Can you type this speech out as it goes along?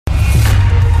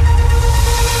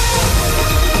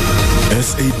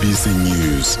SABC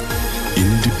News,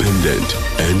 independent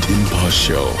and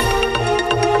impartial.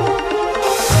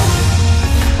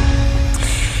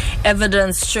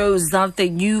 Evidence shows that the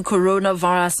new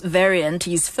coronavirus variant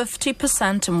is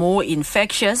 50% more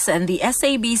infectious, and the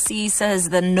SABC says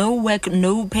the no work,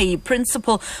 no pay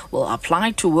principle will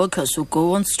apply to workers who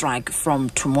go on strike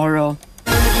from tomorrow.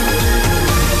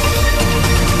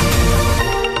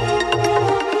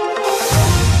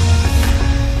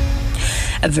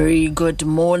 A very good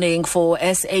morning for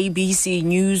SABC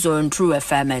News on True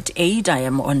FM at 8. I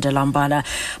am Ondalambala.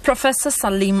 Professor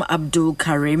Salim Abdul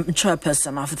Karim,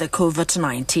 chairperson of the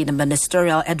COVID-19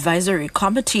 Ministerial Advisory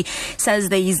Committee, says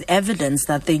there is evidence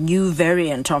that the new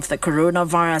variant of the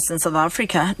coronavirus in South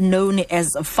Africa, known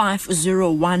as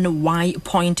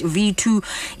 501Y.V2,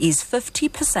 is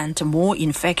 50% more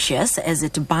infectious as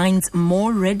it binds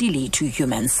more readily to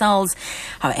human cells.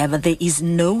 However, there is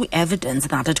no evidence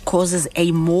that it causes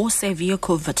a more severe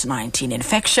COVID-19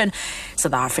 infection.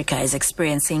 South Africa is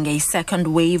experiencing a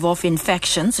second wave of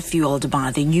infections fueled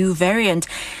by the new variant.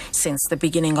 Since the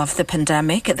beginning of the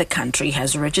pandemic, the country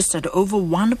has registered over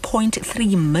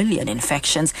 1.3 million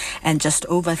infections and just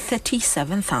over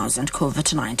 37,000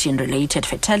 COVID-19 related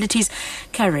fatalities.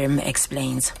 Karim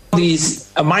explains. These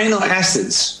amino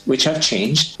acids which have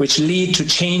changed, which lead to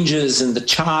changes in the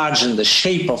charge and the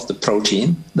shape of the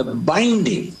protein, the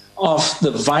binding of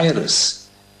the virus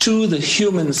to the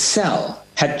human cell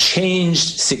had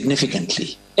changed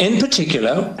significantly. In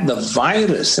particular, the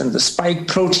virus and the spike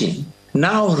protein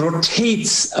now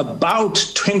rotates about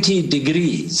 20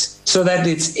 degrees so that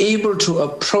it's able to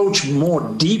approach more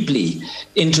deeply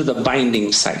into the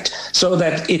binding site, so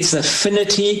that its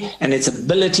affinity and its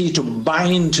ability to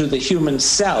bind to the human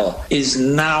cell is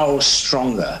now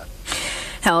stronger.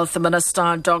 Health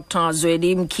Minister Dr.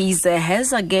 Zweli Mkhize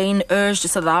has again urged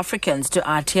South Africans to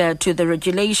adhere to the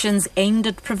regulations aimed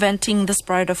at preventing the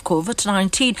spread of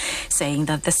COVID-19, saying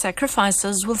that the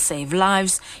sacrifices will save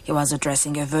lives. He was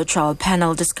addressing a virtual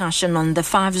panel discussion on the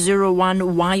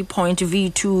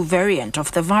 501Y.V2 variant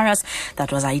of the virus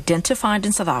that was identified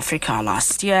in South Africa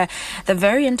last year. The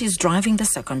variant is driving the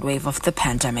second wave of the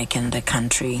pandemic in the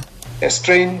country. A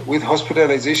strain with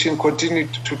hospitalization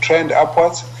continued to trend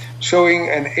upwards, showing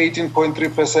an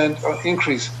 18.3%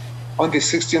 increase on the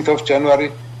 16th of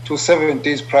January to 7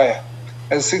 days prior.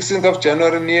 As 16th of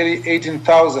January, nearly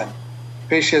 18,000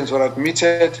 patients were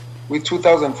admitted, with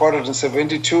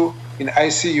 2,472 in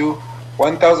ICU,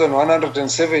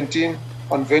 1,117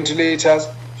 on ventilators,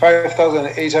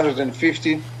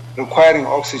 5,850 requiring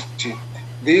oxygen.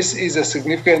 This is a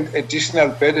significant additional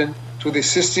burden to the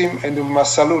system, and we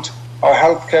must salute our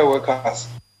healthcare workers.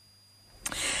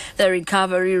 The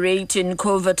recovery rate in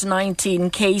COVID-19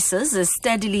 cases is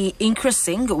steadily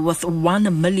increasing, with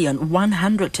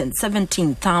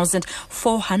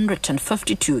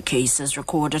 1,117,452 cases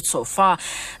recorded so far.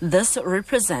 This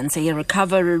represents a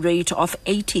recovery rate of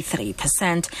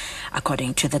 83%.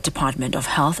 According to the Department of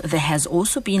Health, there has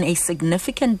also been a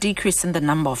significant decrease in the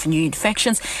number of new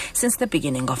infections since the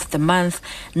beginning of the month.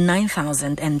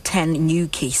 9,010 new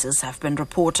cases have been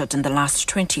reported in the last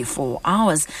 24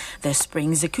 hours. This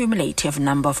brings cumulative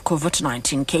number of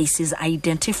COVID-19 cases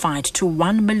identified to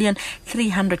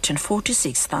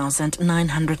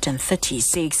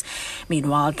 1,346,936.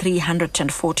 Meanwhile,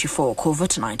 344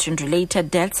 COVID-19 related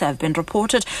deaths have been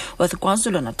reported, with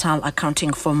KwaZulu-Natal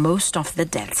accounting for most of the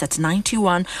deaths at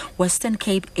 91, Western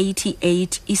Cape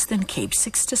 88, Eastern Cape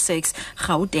 66,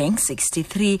 Gauteng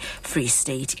 63, Free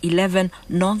State 11,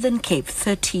 Northern Cape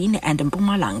 13 and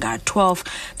Mpumalanga 12.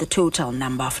 The total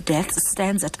number of deaths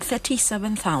stands at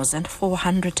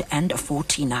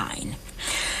 37,449.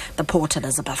 The Port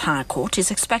Elizabeth High Court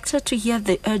is expected to hear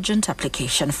the urgent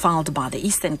application filed by the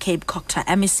Eastern Cape Cocta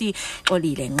MEC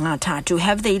Xolile Nqatha to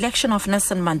have the election of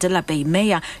Nelson Mandela Bay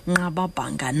Mayor Nqaba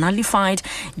Banga nullified.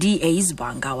 DA's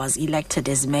Banga was elected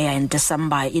as mayor in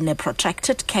December in a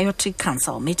protracted, chaotic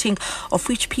council meeting, of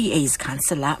which PA's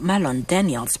Councillor Malon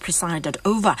Daniels presided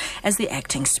over as the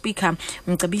acting speaker.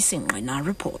 Mcebisi Ngqina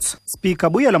reports. Speaker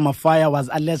Buyela Mafaya was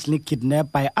allegedly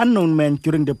kidnapped by unknown men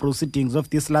during the proceedings of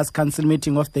this last council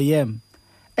meeting of the year.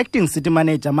 Acting City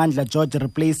Manager Mandla George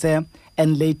replaced her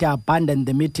and later abandoned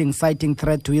the meeting, citing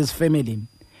threat to his family.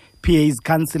 PA's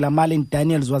Councillor Malin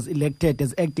Daniels was elected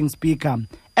as acting speaker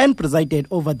and presided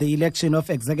over the election of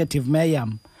executive mayor.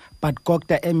 But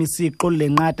Cocta MEC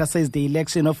Xolile Nqatha says the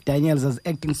election of Daniels as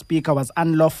acting speaker was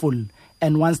unlawful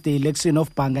and wants the election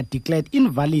of Banga declared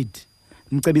invalid.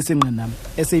 Mcebisi Ngqina,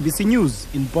 SABC News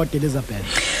in Port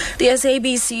Elizabeth. The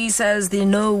SABC says the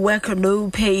no work, no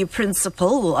pay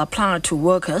principle will apply to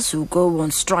workers who go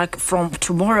on strike from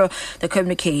tomorrow. The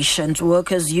Communications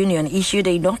Workers Union issued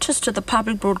a notice to the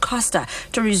public broadcaster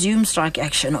to resume strike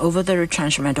action over the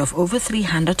retrenchment of over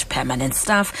 300 permanent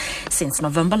staff. Since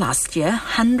November last year,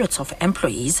 hundreds of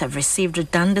employees have received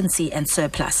redundancy and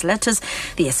surplus letters.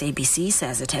 The SABC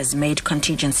says it has made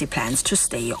contingency plans to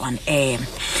stay on air.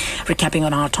 Recapping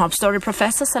on our top story,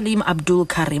 Professor Salim Abdul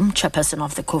Karim, chairperson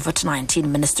of the COVID-19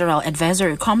 Ministerial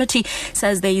Advisory Committee,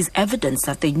 says there is evidence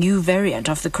that the new variant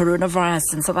of the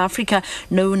coronavirus in South Africa,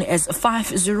 known as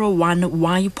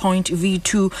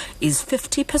 501Y.V2, is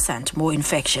 50% more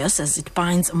infectious as it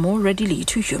binds more readily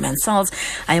to human cells.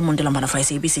 I am Mondela Mana for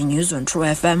SABC News on True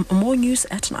FM. More news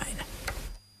at 9.